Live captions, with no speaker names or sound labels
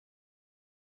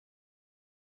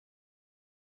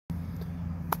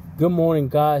Good morning,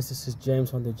 guys. This is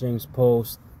James on the James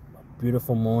Post.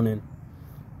 Beautiful morning.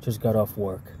 Just got off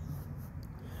work.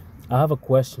 I have a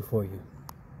question for you.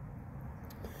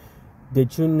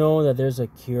 Did you know that there's a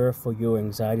cure for your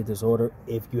anxiety disorder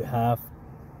if you have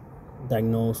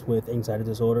diagnosed with anxiety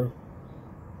disorder?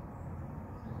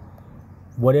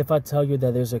 What if I tell you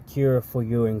that there's a cure for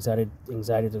your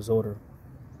anxiety disorder?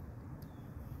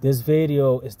 This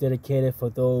video is dedicated for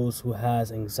those who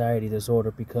has anxiety disorder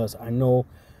because I know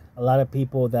a lot of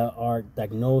people that are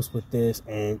diagnosed with this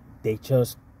and they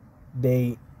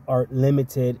are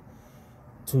limited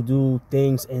to do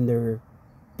things in their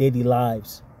daily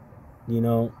lives,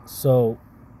 so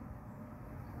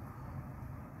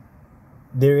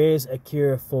there is a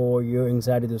cure for your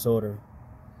anxiety disorder.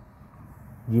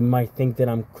 You might think that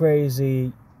I'm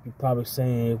crazy. You're probably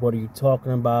saying, what are you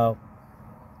talking about?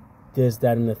 This,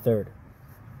 that, and the third.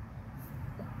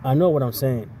 I know what I'm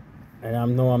saying, and I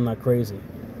know I'm not crazy.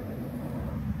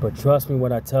 But trust me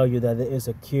when I tell you that there is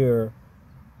a cure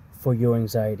for your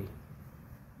anxiety.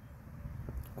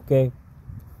 Okay?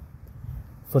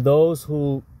 For those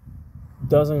who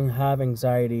doesn't have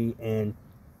anxiety and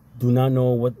do not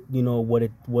know what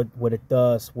it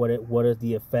does, what are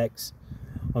the effects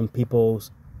on people's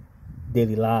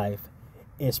daily life,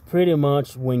 it's pretty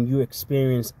much when you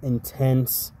experience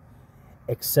intense,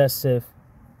 excessive,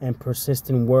 and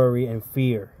persistent worry and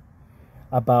fear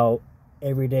about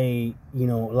everyday,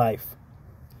 life.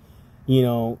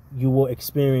 You will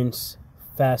experience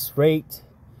fast rate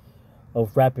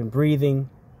of rapid breathing,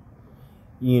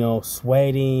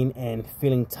 sweating and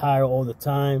feeling tired all the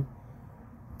time.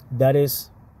 That is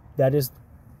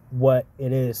what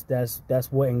it is.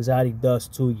 That's what anxiety does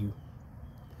to you.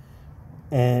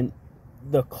 And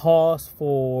the cause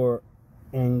for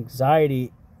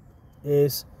anxiety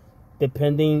is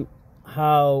depending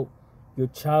how your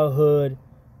childhood,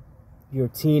 your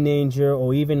teenager,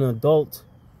 or even an adult,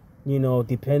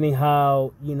 depending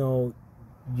how you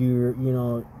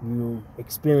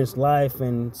experience life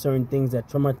and certain things that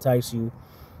traumatize you,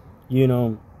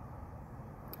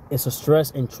 it's a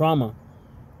stress and trauma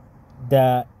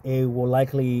that it will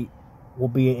likely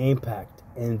be an impact,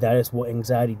 and that is what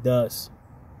anxiety does.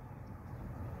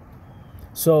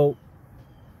 So,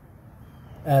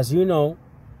 as you know,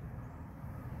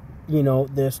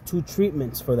 there's two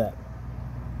treatments for that.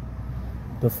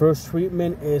 The first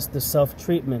treatment is the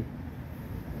self-treatment,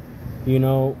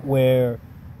 where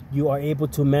you are able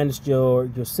to manage your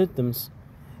symptoms,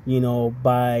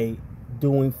 by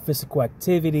doing physical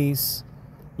activities,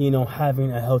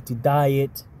 having a healthy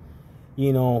diet,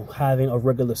 having a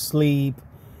regular sleep,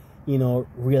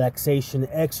 relaxation,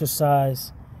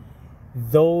 exercise.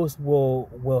 Those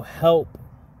will help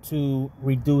to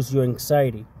reduce your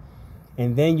anxiety.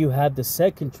 And then you have the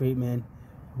second treatment,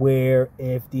 where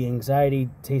if the anxiety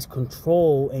takes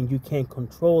control and you can't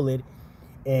control it,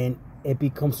 and it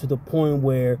becomes to the point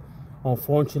where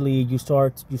unfortunately you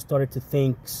started to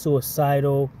think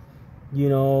suicidal, you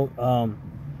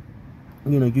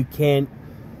can't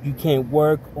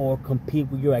work or compete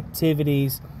with your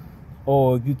activities,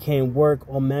 or you can't work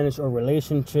or manage a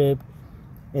relationship,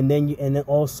 and then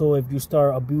also if you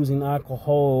start abusing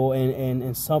alcohol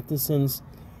and substances,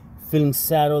 feeling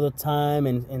sad all the time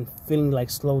and feeling like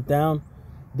slowed down,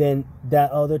 then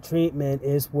that other treatment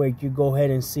is where you go ahead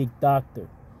and seek doctor,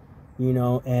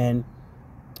 and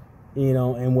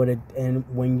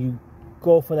when you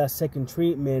go for that second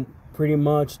treatment, pretty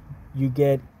much you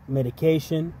get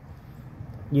medication,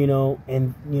 to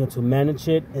manage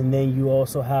it, and then you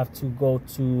also have to go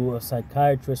to a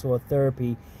psychiatrist or a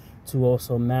therapy to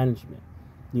also manage it,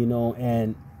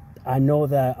 and I know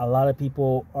that a lot of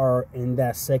people are in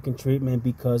that second treatment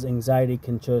because anxiety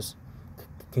can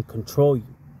control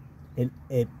you.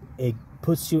 It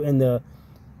puts you in the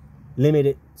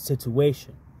limited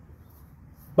situation.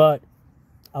 But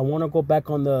I want to go back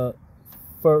on the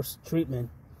first treatment,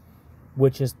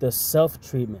 which is the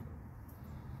self-treatment,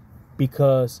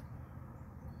 because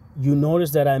you notice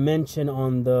that I mentioned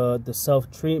on the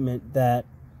self-treatment that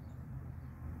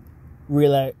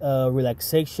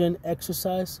relaxation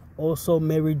exercise also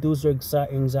may reduce your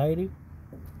anxiety.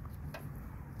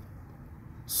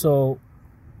 So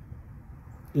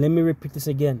let me repeat this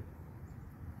again.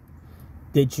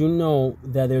 Did you know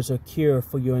that there's a cure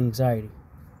for your anxiety?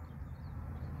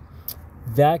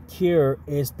 That cure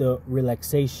is the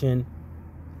relaxation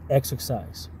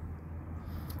exercise,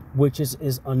 which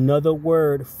is another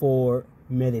word for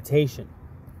meditation.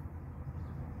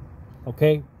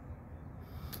 Okay?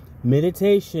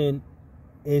 Meditation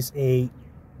is a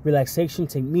relaxation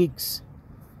techniques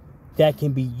that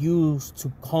can be used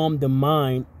to calm the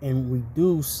mind and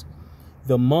reduce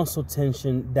the muscle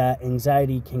tension that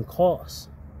anxiety can cause.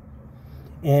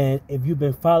 And if you've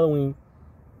been following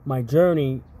my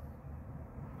journey,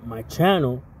 my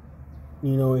channel,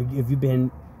 you know, if you've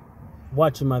been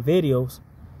watching my videos,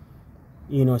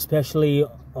 you know, especially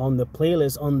on the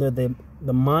playlist under the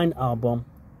Mind album,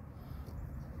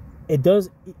 it does,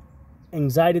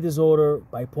 anxiety disorder,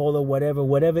 bipolar,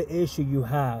 whatever issue you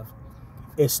have,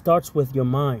 it starts with your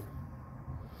mind.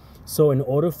 So in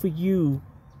order for you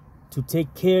to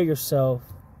take care of yourself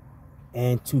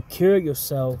and to cure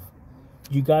yourself,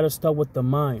 you got to start with the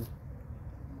mind.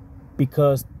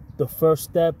 Because the first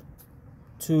step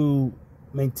to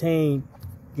maintain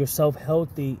yourself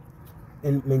healthy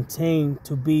and maintain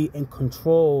to be in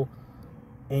control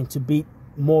and to be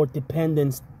more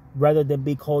dependent rather than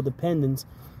be codependent,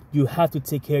 you have to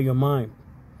take care of your mind.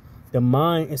 The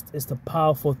mind is the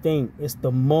powerful thing.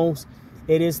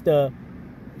 It is the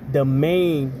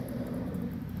main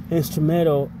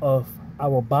instrumental of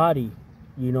our body.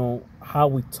 You know, how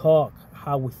we talk,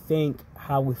 how we think,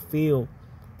 how we feel,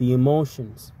 the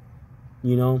emotions.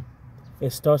 You know,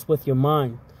 it starts with your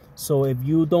mind. So if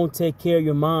you don't take care of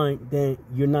your mind, then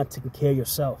you're not taking care of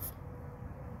yourself.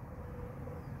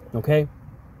 Okay?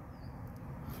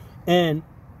 And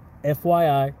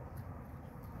FYI,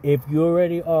 if you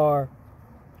already are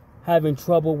having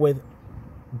trouble with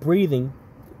breathing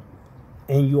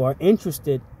and you are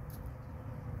interested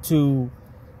to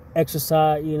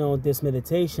exercise, you know, this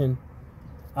meditation,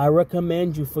 I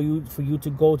recommend you for you to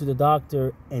go to the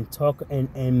doctor and talk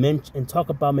and talk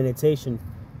about meditation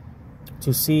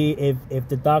to see if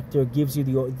the doctor gives you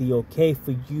the okay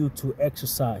for you to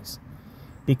exercise.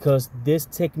 Because this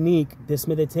technique, this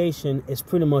meditation, is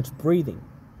pretty much breathing.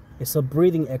 It's a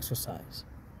breathing exercise.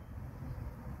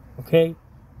 Okay?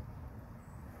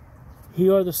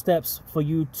 Here are the steps for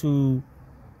you to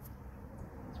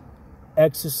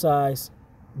exercise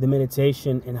the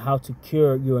meditation and how to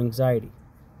cure your anxiety.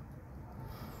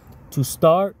 To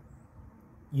start,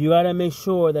 you got to make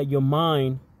sure that your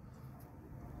mind,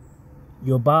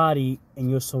 your body,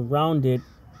 and your surrounded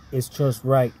is just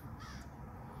right.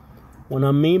 What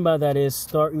I mean by that is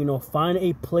find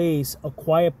a place, a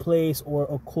quiet place or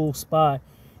a cool spot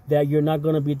that you're not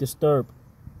going to be disturbed.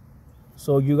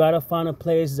 So you got to find a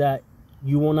place that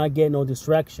you will not get no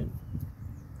distraction.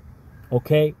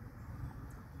 Okay?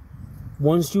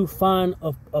 Once you find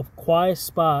a quiet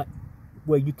spot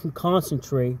where you can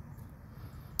concentrate,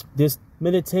 this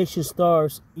meditation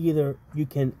starts. Either you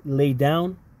can lay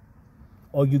down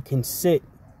or you can sit.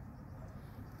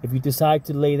 If you decide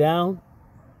to lay down,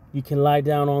 you can lie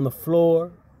down on the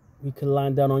floor. You can lie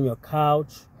down on your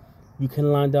couch. You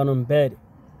can lie down on bed.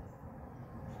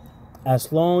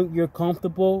 As long as you're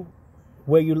comfortable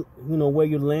where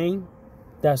you're laying,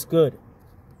 that's good.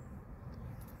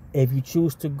 If you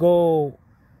choose to go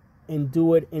and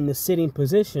do it in the sitting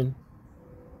position,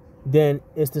 then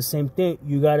it's the same thing.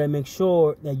 You got to make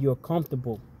sure that you're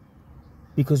comfortable.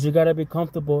 Because you got to be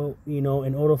comfortable, in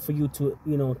order for you to,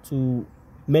 to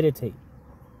meditate.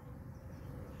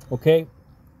 Okay?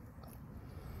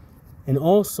 And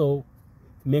also,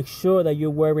 make sure that you're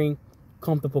wearing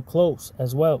comfortable clothes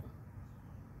as well.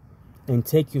 And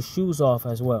take your shoes off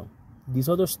as well. These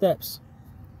are the steps.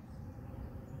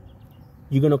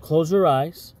 You're going to close your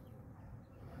eyes.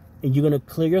 And you're going to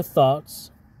clear your thoughts.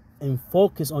 And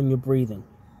focus on your breathing.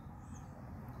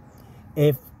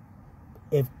 If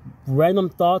random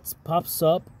thoughts pops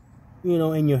up,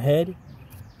 in your head,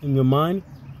 in your mind,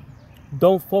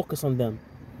 don't focus on them.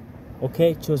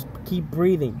 Okay? Just keep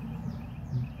breathing.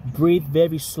 Breathe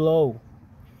very slow.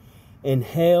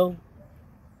 Inhale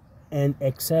and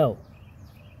exhale.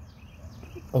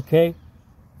 Okay?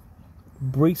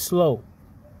 Breathe slow.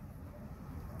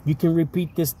 You can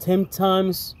repeat this 10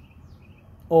 times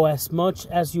or as much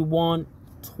as you want,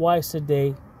 twice a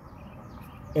day,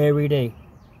 every day.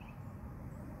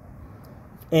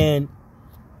 And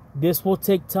this will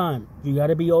take time. You got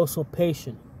to be also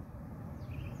patient.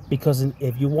 Because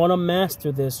if you want to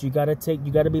master this, you got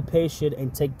to be patient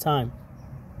and take time.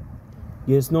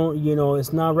 There's no,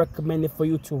 it's not recommended for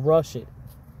you to rush it.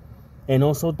 And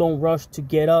also don't rush to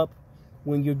get up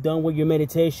when you're done with your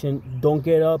meditation. Don't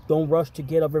get up. Don't rush to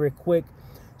get up very quick.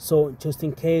 So just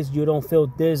in case you don't feel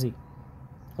dizzy.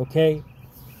 Okay?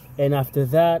 And after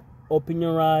that, open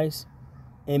your eyes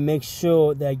and make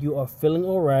sure that you are feeling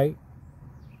all right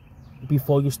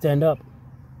before you stand up.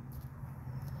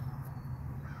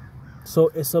 So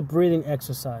it's a breathing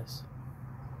exercise.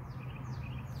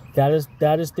 That is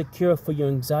the cure for your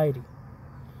anxiety.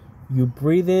 You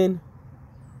breathe in,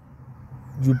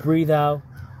 you breathe out.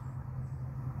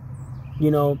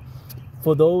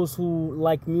 For those who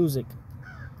like music,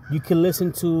 You can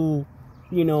listen to,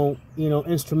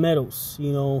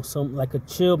 instrumentals, some like a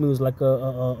chill music, like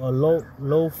a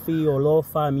low-fi or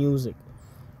lo-fi music.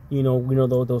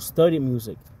 Those studied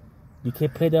music. You can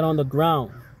play that on the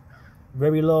ground,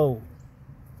 very low.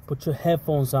 Put your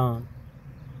headphones on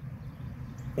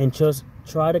and just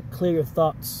try to clear your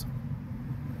thoughts,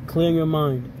 clear your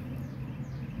mind.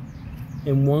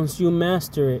 And once you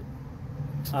master it,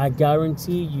 I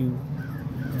guarantee you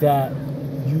that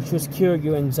you just cure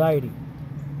your anxiety.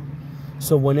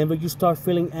 So whenever you start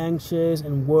feeling anxious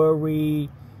and worry,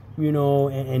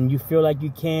 and you feel like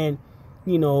you can't,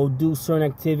 do certain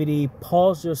activity,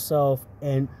 pause yourself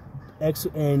and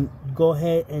go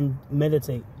ahead and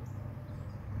meditate.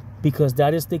 Because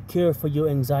that is the cure for your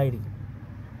anxiety.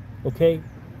 Okay?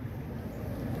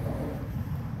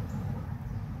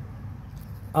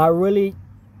 I really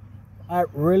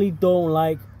don't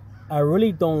like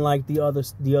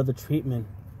the other treatment,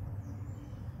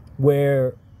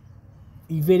 where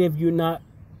even if you're not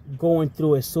going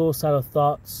through a suicidal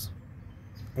thoughts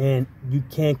and you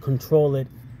can't control it,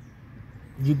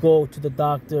 you go to the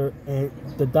doctor and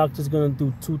the doctor's gonna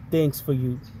do two things for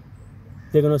you.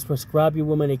 They're gonna prescribe you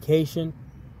with medication,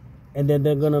 and then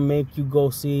they're gonna make you go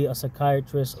see a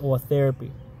psychiatrist or a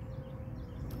therapy.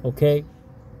 Okay?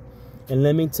 And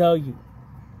let me tell you,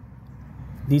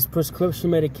 these prescription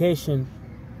medication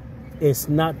is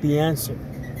not the answer,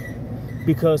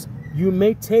 because you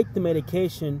may take the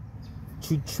medication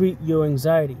to treat your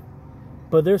anxiety,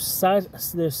 but there's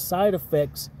side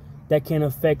effects that can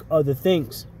affect other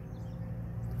things.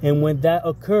 And when that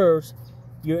occurs,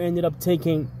 you ended up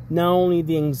taking not only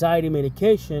the anxiety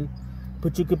medication,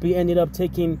 but you could be ended up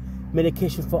taking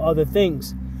medication for other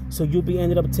things. So you'll be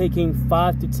ended up taking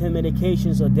 5 to 10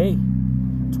 medications a day,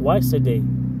 twice a day.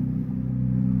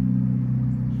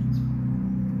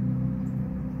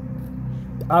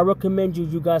 I recommend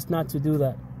you guys not to do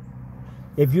that.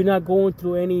 If you're not going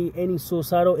through any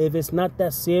suicidal, if it's not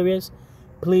that serious,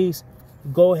 please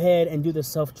go ahead and do the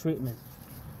self-treatment,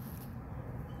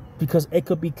 because it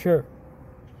could be cured.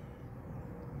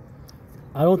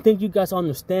 I don't think you guys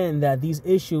understand that these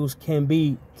issues can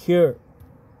be cured,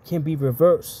 can be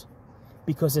reversed,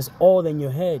 because it's all in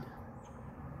your head.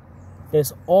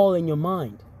 It's all in your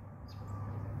mind.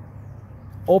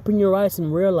 Open your eyes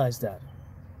and realize that.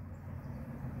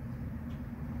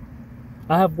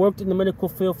 I have worked in the medical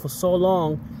field for so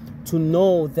long to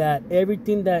know that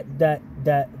everything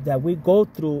that we go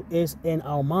through is in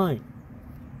our mind.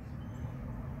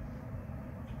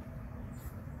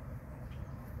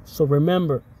 So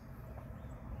remember,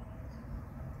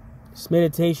 it's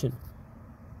meditation.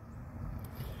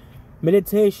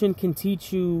 Meditation can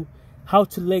teach you how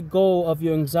to let go of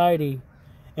your anxiety,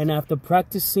 and after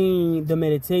practicing the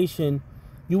meditation,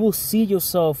 you will see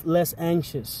yourself less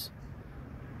anxious.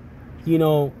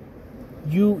 You'll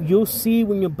see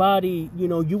when your body,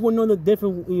 you will know the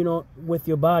difference, with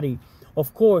your body.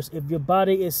 Of course, if your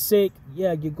body is sick,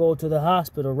 yeah, you go to the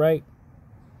hospital, right?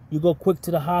 You go quick to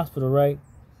the hospital, right?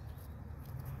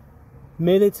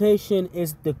 Meditation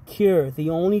is the cure,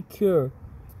 the only cure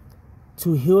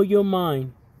to heal your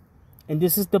mind. And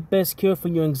this is the best cure for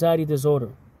your anxiety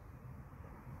disorder.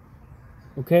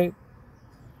 Okay?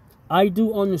 I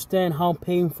do understand how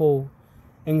painful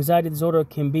anxiety disorder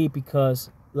can be,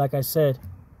 because, like I said,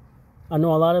 I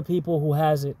know a lot of people who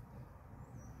has it,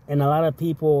 and a lot of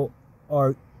people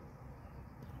are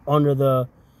under the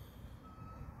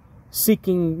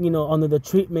under the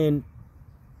treatment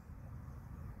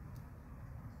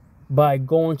by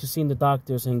going to see the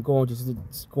doctors and going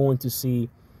to see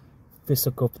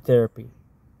physical therapy.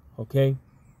 Okay?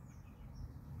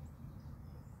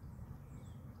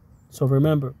 So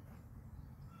remember,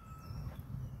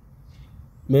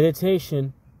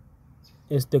 meditation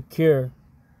is the cure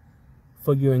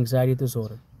for your anxiety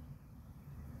disorder.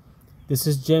 This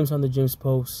is James on the James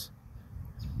Post.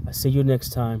 I see you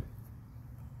next time.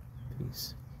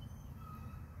 Peace.